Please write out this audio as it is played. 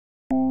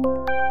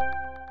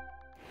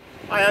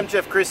Hi, I'm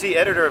Jeff Crissey,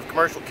 editor of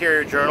Commercial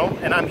Carrier Journal,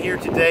 and I'm here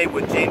today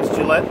with James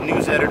Gillette,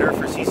 news editor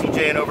for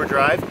CCJ and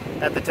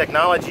Overdrive at the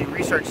Technology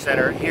Research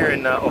Center here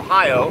in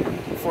Ohio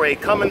for a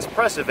Cummins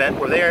press event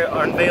where they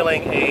are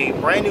unveiling a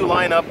brand new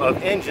lineup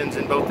of engines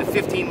in both the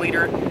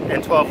 15-liter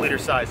and 12-liter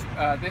size.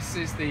 This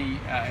is the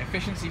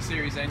Efficiency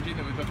Series engine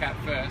that we look at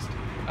first.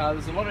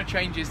 There's a lot of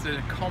changes that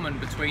are common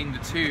between the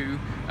two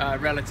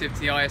relative to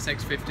the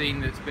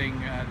ISX15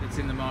 that's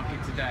in the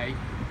market today.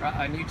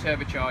 A new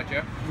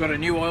turbocharger. We've got a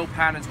new oil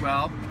pan as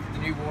well, the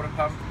new water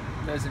pump.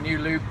 There's a new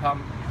lube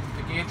pump.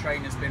 The gear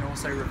train has been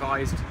also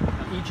revised.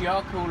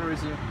 EGR cooler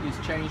is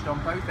changed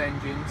on both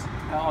engines.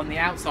 On the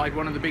outside,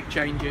 one of the big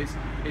changes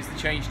is the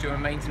change to a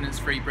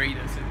maintenance-free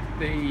breather. So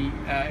the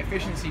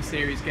Efficiency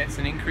Series gets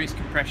an increased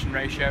compression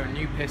ratio,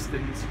 new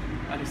pistons,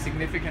 and a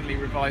significantly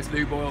revised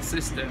lube oil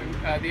system.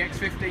 The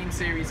X15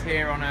 series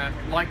here, on a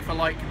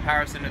like-for-like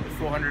comparison at the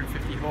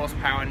 450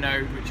 horsepower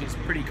node, which is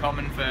pretty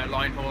common for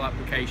line haul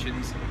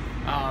applications,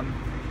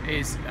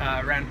 is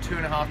around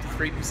 2.5 to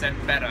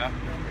 3% better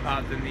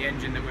than the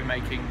engine that we're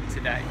making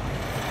today.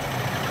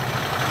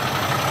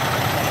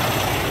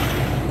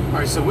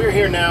 Alright, so we're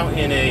here now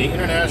in a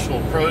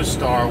International Pro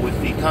Star with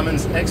the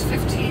Cummins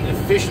X15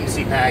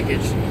 Efficiency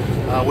Package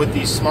with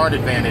the Smart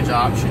Advantage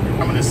option.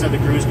 I'm going to set the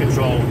cruise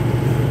control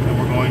and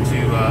we're going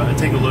to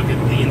take a look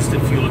at the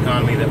instant fuel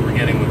economy that we're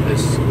getting with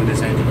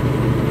this engine.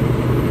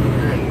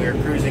 And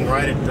we're cruising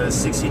right at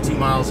 62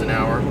 miles an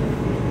hour,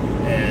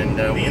 and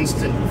the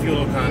instant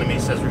fuel economy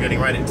says we're getting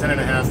right at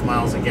 10.5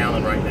 miles a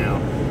gallon right now.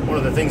 One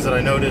of the things that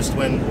I noticed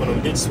when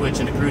we did switch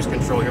into cruise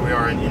control, here we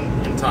are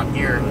in top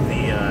gear,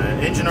 the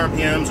engine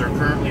RPMs are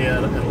currently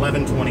at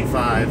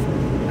 1125,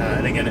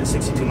 and again at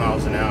 62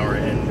 miles an hour,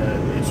 and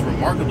it's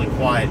remarkably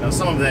quiet. Now,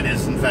 some of that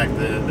is in fact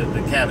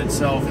the cab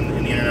itself in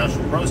the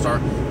International Pro Star,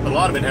 but a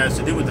lot of it has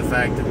to do with the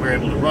fact that we're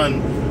able to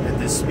run at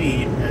this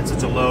speed at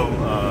such a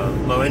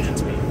low engine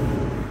speed.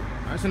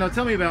 All right, so now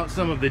tell me about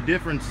some of the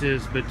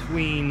differences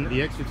between the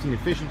X15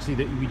 efficiency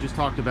that we just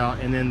talked about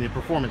and then the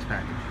performance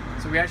package.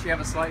 So we actually have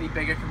a slightly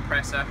bigger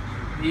compressor.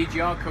 The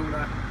EGR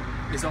cooler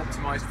is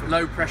optimized for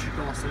low pressure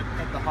loss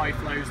at the high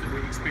flows that we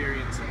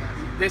experience.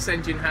 This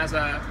engine has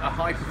a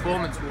high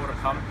performance water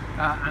pump,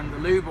 and the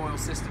lube oil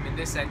system in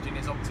this engine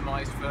is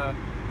optimized for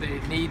the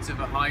needs of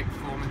a high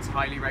performance,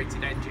 highly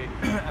rated engine,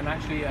 and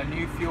actually a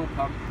new fuel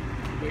pump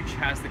which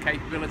has the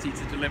capability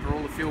to deliver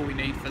all the fuel we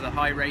need for the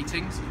high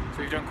ratings. So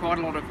we've done quite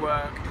a lot of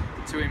work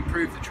to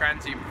improve the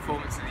transient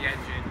performance of the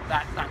engine.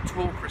 That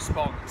torque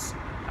response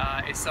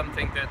is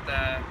something that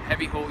the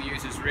heavy haul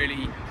users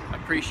really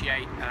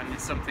appreciate, and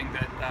it's something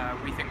that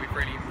we think we've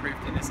really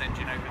improved in this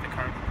engine over the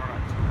current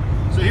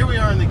product. So here we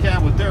are in the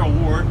cab with Darrell.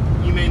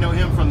 You may know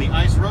him from the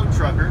Ice Road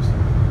Truckers,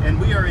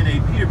 and we are in a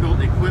Peterbilt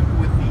equipped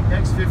with the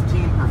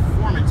X15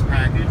 Performance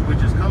Package,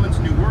 which is Cummins'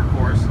 new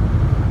workhorse,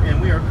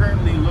 and we are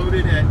currently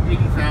loaded at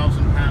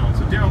 80,000 pounds.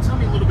 So Darrell, tell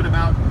me a little bit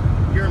about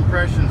your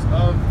impressions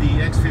of the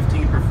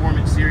X15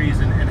 Performance Series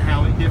and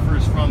how it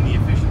differs from the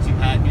Efficiency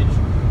Package,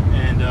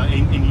 and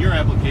in your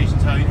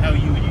applications, how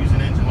you would use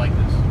an engine like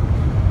this.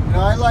 You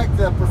know, I like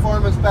the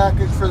Performance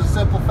Package for the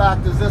simple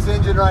fact is this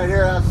engine right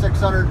here has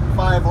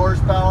 605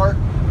 horsepower.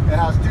 It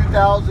has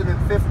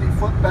 2,050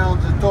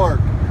 foot-pounds of torque.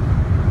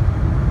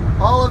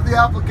 All of the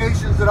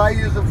applications that I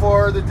use it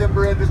for, the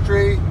timber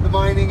industry, the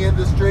mining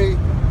industry,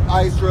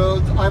 ice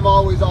roads, I'm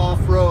always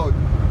off-road.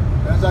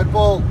 As I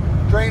pull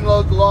train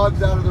loads of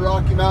logs out of the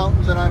Rocky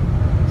Mountains, and I'm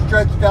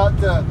stretched out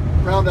to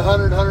around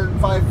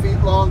 105 feet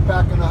long,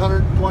 packing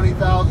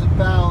 120,000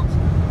 pounds,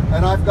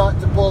 and I've got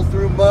to pull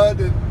through mud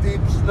and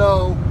deep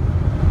snow.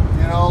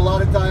 You know, a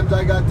lot of times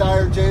I got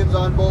tire chains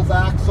on both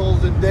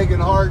axles and digging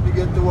hard to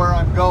get to where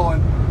I'm going.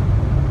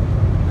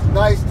 It's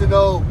nice to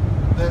know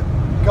that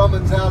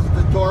Cummins has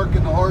the torque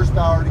and the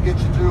horsepower to get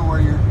you through where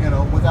you're, you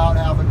know, without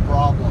having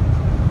problems.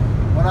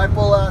 When I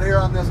pull out here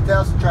on this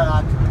test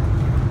track,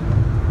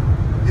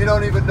 you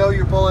don't even know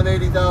you're pulling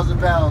 80,000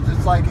 pounds.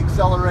 It's like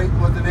accelerating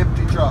with an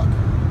empty truck.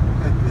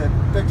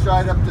 It picks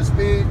right up to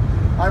speed.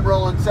 I'm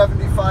rolling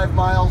 75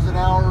 miles an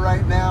hour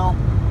right now.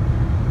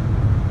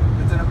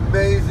 It's an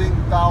amazing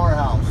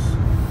powerhouse.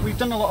 We've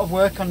done a lot of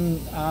work on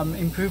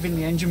improving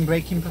the engine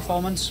braking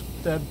performance.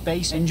 The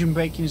base engine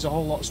braking is a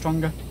whole lot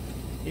stronger.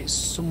 It's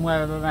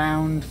somewhere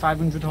around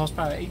 500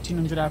 horsepower at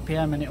 1800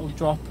 RPM, and it'll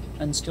drop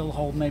and still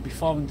hold maybe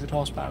 400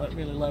 horsepower at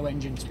really low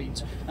engine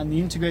speeds. And the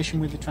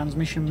integration with the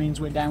transmission means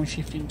we're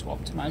downshifting to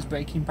optimize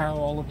braking power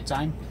all of the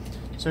time.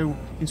 So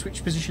in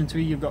switch position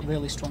 3 you've got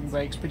really strong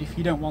brakes, but if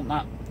you don't want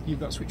that, you've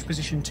got switch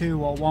position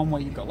 2 or 1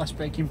 where you've got less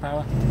braking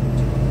power.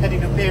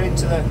 Heading up here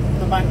into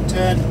the bank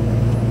turn,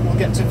 we'll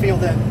get to feel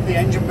the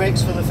engine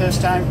brakes for the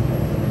first time.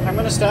 I'm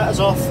going to start us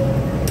off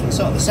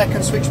sort of the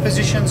second switch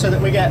position so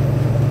that we get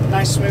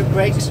nice smooth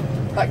brakes.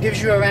 That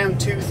gives you around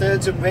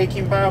 2/3 of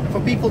braking power.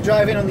 For people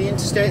driving on the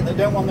interstate that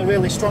don't want the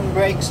really strong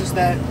brakes as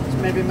they're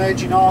maybe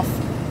merging off,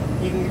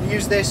 you can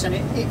use this, and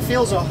it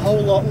feels a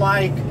whole lot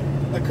like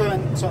the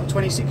current sort of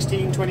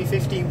 2016,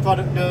 2015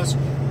 product does.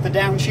 The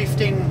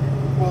downshifting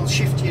will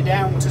shift you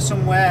down to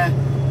somewhere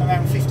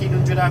around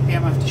 1500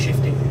 RPM after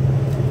shifting.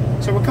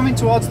 So we're coming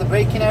towards the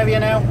braking area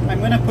now. I'm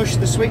going to push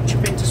the switch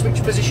up into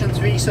switch position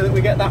 3 so that we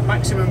get that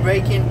maximum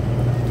braking,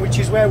 which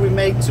is where we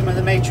made some of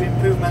the major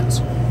improvements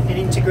in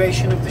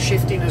integration of the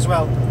shifting as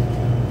well.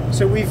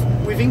 So we've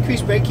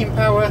increased braking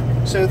power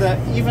so that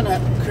even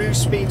at cruise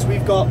speeds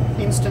we've got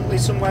instantly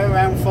somewhere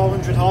around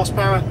 400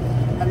 horsepower,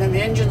 and then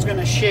the engine's going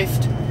to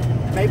shift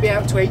maybe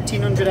out to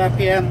 1800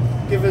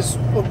 RPM, give us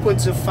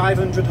upwards of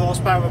 500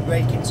 horsepower of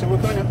braking. So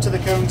we're coming up to the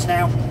cones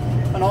now,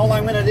 and all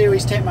I'm going to do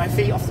is take my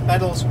feet off the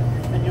pedals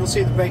and you'll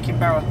see the braking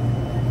power.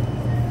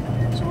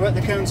 So we're at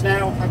the cones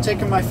now, I've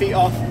taken my feet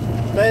off,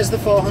 there's the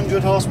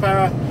 400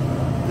 horsepower.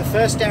 The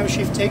first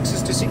downshift takes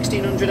us to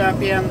 1600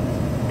 RPM,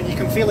 and you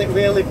can feel it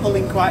really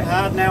pulling quite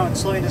hard now and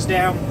slowing us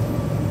down.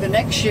 The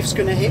next shift's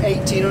going to hit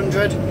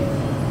 1800.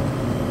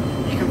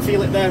 You can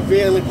feel it there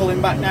really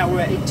pulling back now. We're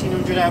at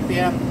 1800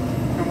 RPM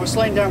and we're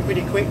slowing down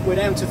pretty quick. We're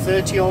down to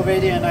 30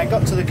 already, and I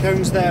got to the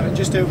cones there at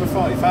just over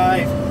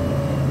 45,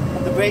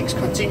 and the brakes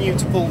continue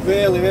to pull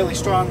really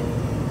strong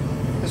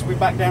as we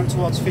back down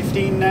towards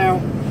 15 now.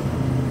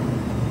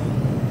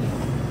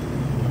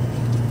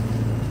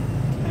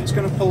 And it's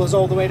going to pull us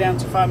all the way down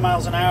to 5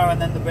 miles an hour,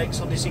 and then the brakes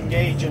will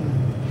disengage and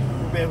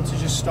be able to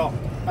just stop.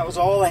 That was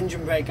all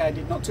engine brake, I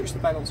did not touch the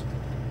pedals.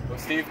 Well,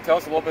 Steve, tell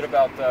us a little bit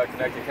about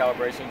connected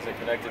calibrations and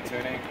connected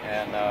tuning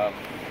and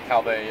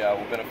how they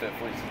will benefit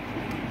fleets.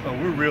 Well,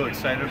 we're real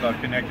excited about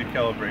connected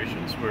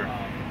calibrations. We're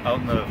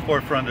out in the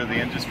forefront of the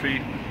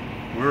industry.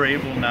 We're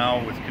able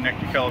now with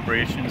connected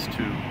calibrations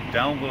to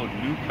download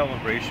new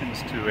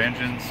calibrations to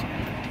engines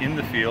in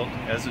the field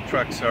as the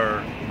trucks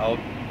are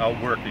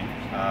out working.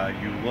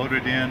 You load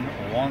it in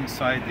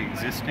alongside the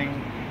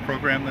existing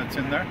program that's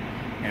in there,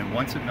 and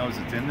once it knows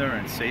it's in there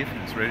and safe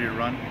and it's ready to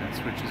run, it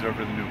switches over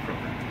to the new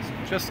program.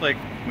 It's just like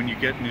when you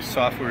get new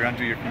software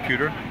onto your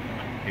computer,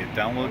 it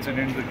downloads it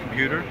into the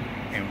computer,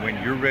 and when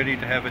you're ready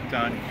to have it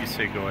done, you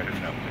say go ahead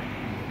and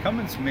update.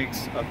 Cummins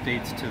makes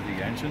updates to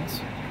the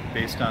engines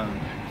based on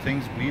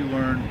things we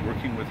learn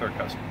working with our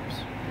customers.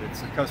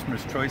 It's the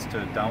customer's choice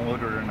to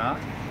download it or not,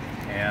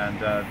 and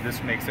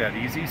this makes that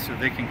easy so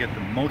they can get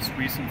the most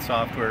recent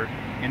software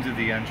into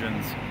the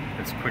engines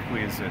as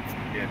quickly as it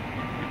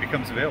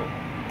becomes available.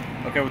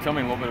 Okay, well, tell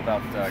me a little bit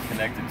about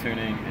connected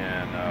tuning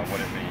and what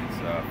it means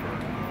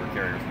for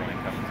carriers running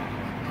Cummins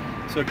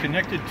engines. So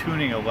connected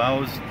tuning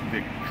allows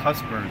the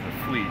customer,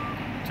 the fleet,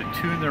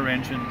 to tune their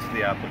engine to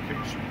the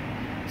application.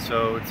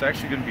 So it's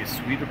actually going to be a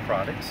suite of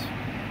products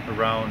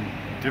around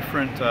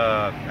different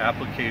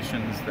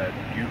applications that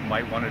you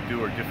might want to do,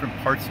 or different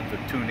parts of the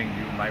tuning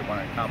you might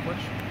want to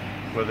accomplish,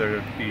 whether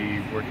it be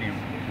working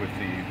with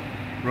the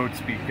road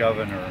speed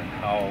governor and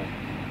how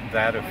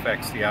that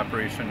affects the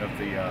operation of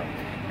the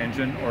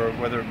engine, or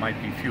whether it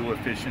might be fuel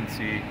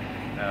efficiency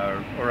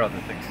or other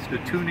things. The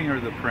tuning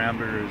are the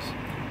parameters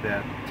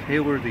that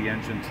tailor the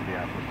engine to the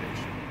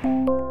application.